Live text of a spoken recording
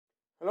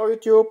Hello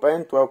YouTube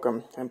and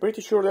welcome. I'm pretty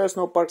sure there's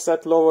no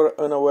Parkside lover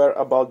unaware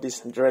about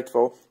this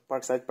dreadful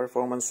Parkside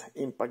Performance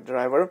impact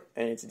driver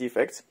and its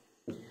defects.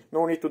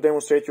 No need to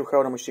demonstrate you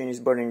how the machine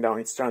is burning down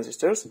its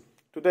transistors.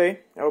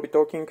 Today I will be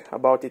talking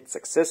about its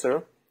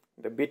successor,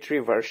 the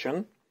B3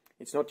 version.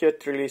 It's not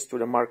yet released to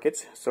the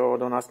markets, so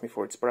don't ask me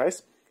for its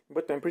price,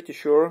 but I'm pretty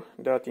sure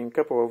that in a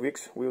couple of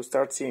weeks we'll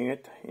start seeing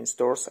it in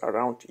stores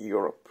around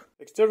Europe.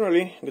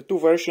 Externally, the two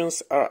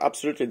versions are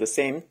absolutely the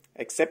same,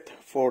 except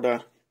for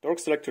the torque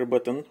selector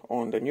button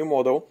on the new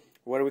model,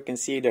 where we can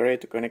see the ready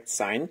to connect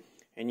sign.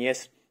 And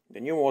yes, the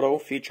new model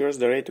features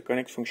the ready to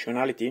connect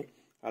functionality,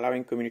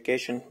 allowing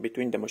communication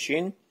between the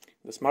machine,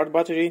 the smart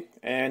battery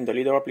and the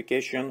LiDAR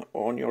application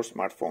on your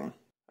smartphone.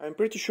 I'm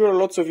pretty sure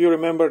lots of you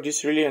remember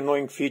this really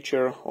annoying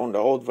feature on the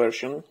old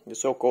version, the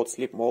so-called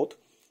sleep mode.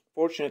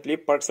 Fortunately,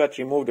 Parkside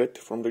removed it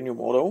from the new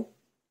model.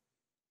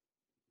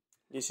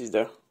 This is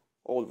the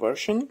old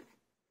version,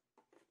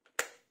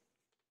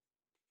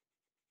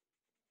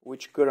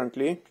 which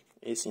currently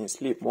is in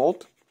sleep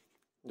mode.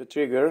 The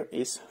trigger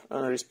is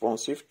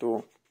unresponsive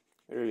to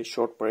really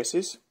short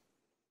presses.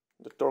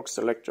 The torque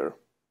selector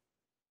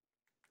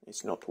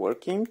is not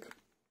working.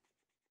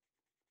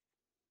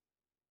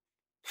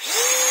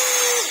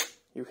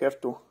 You have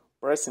to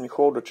press and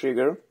hold the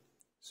trigger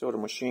so the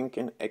machine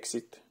can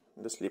exit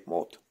the sleep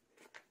mode.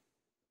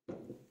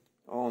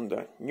 On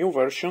the new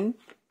version,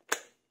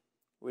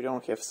 we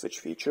don't have such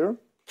feature.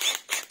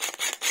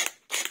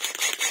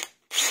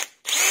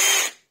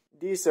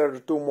 These are the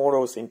two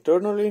models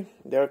internally.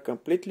 They are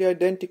completely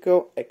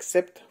identical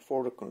except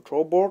for the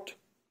control board.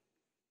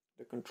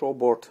 The control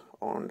board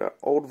on the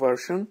old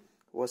version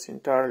was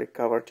entirely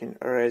covered in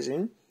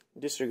resin.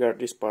 Disregard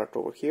this part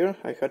over here.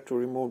 I had to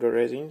remove the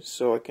resin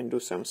so I can do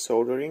some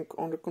soldering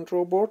on the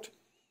control board.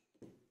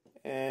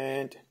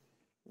 And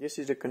this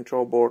is the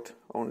control board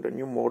on the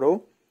new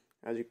model.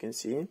 As you can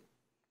see,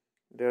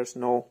 there's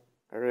no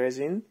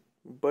resin,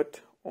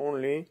 but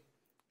only,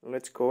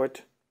 let's call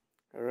it,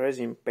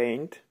 resin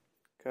paint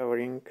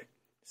covering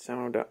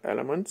some of the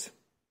elements.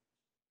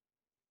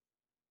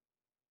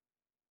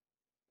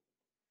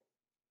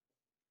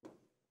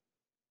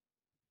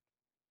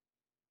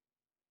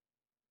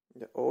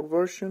 The old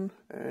version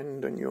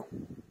and the new.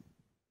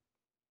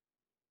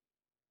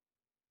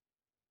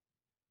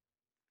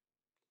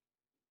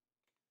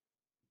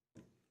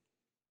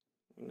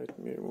 Let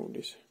me remove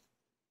this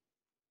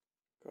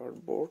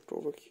cardboard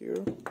over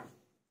here,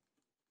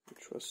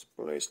 which was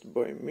placed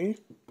by me.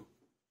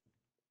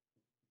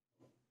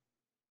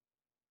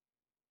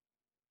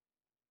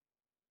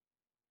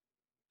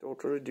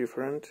 Totally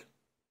different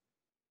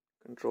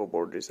control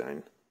board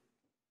design.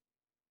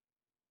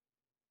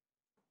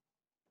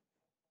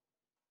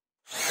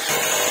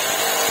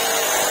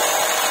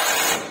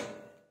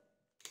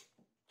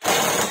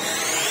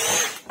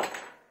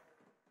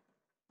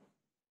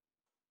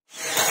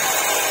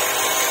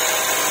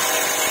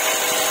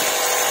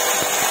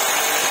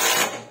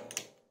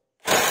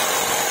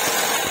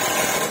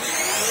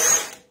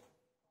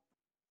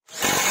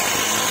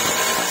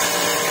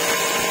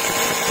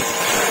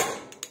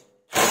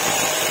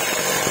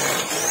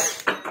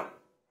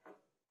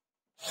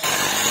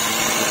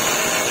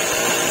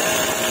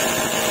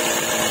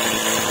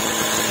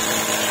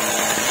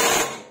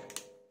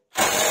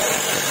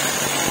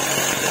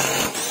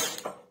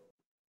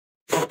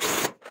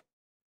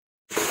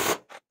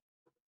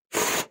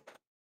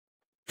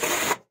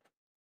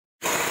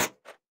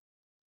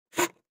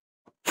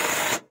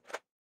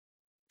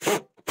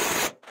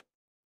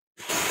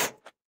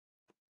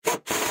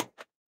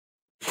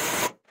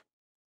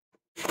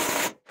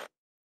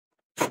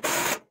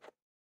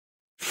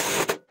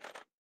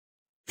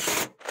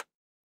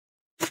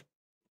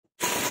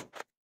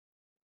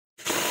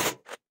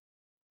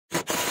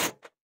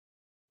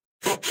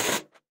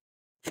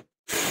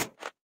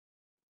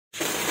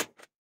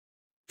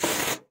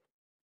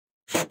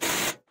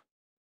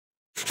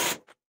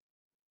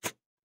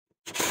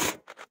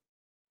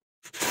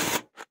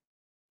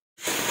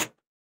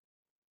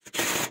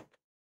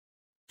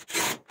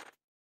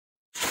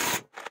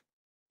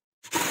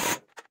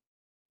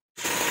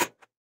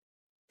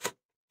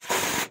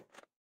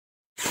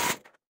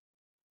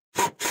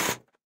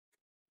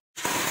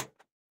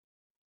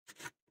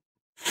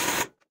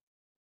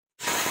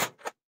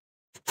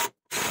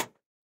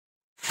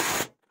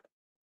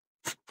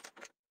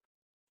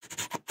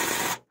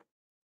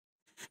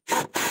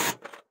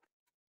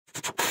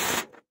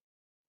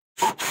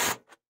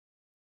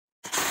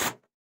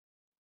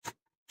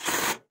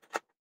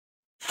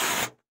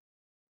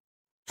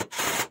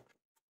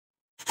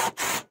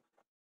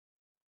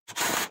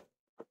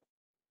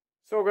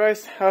 So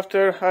guys,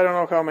 after I don't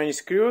know how many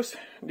screws,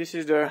 this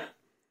is the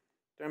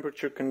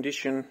temperature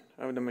condition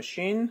of the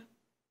machine.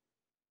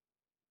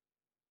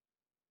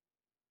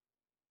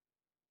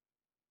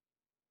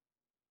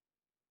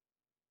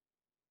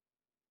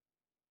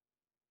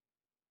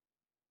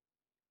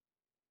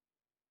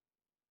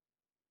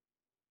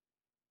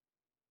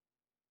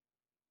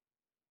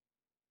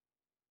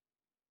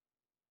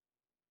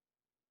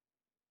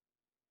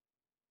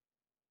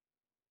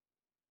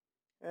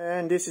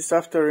 And this is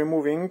after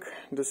removing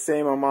the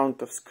same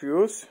amount of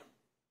screws.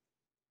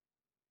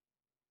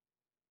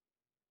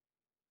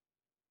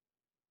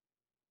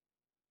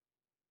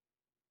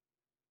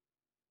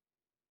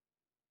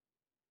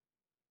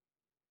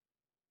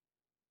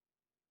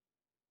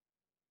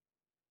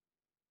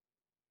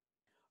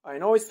 I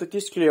know it's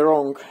statistically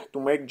wrong to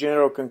make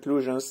general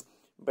conclusions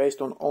based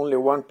on only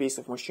one piece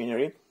of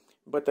machinery,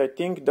 but I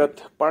think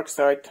that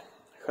Parkside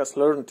has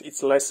learned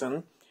its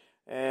lesson,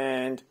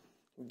 and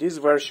this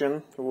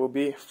version will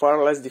be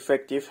far less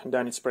defective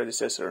than its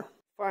predecessor.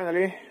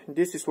 Finally,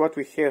 this is what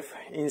we have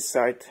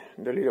inside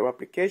the little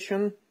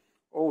application.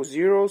 All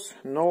zeros,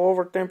 no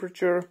over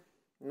temperature,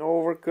 no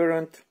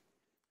overcurrent,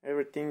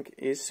 everything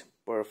is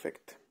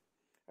perfect.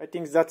 I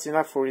think that's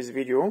enough for this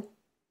video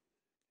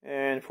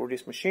and for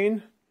this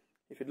machine.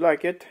 If you'd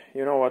like it,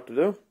 you know what to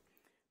do.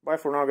 Bye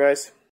for now, guys.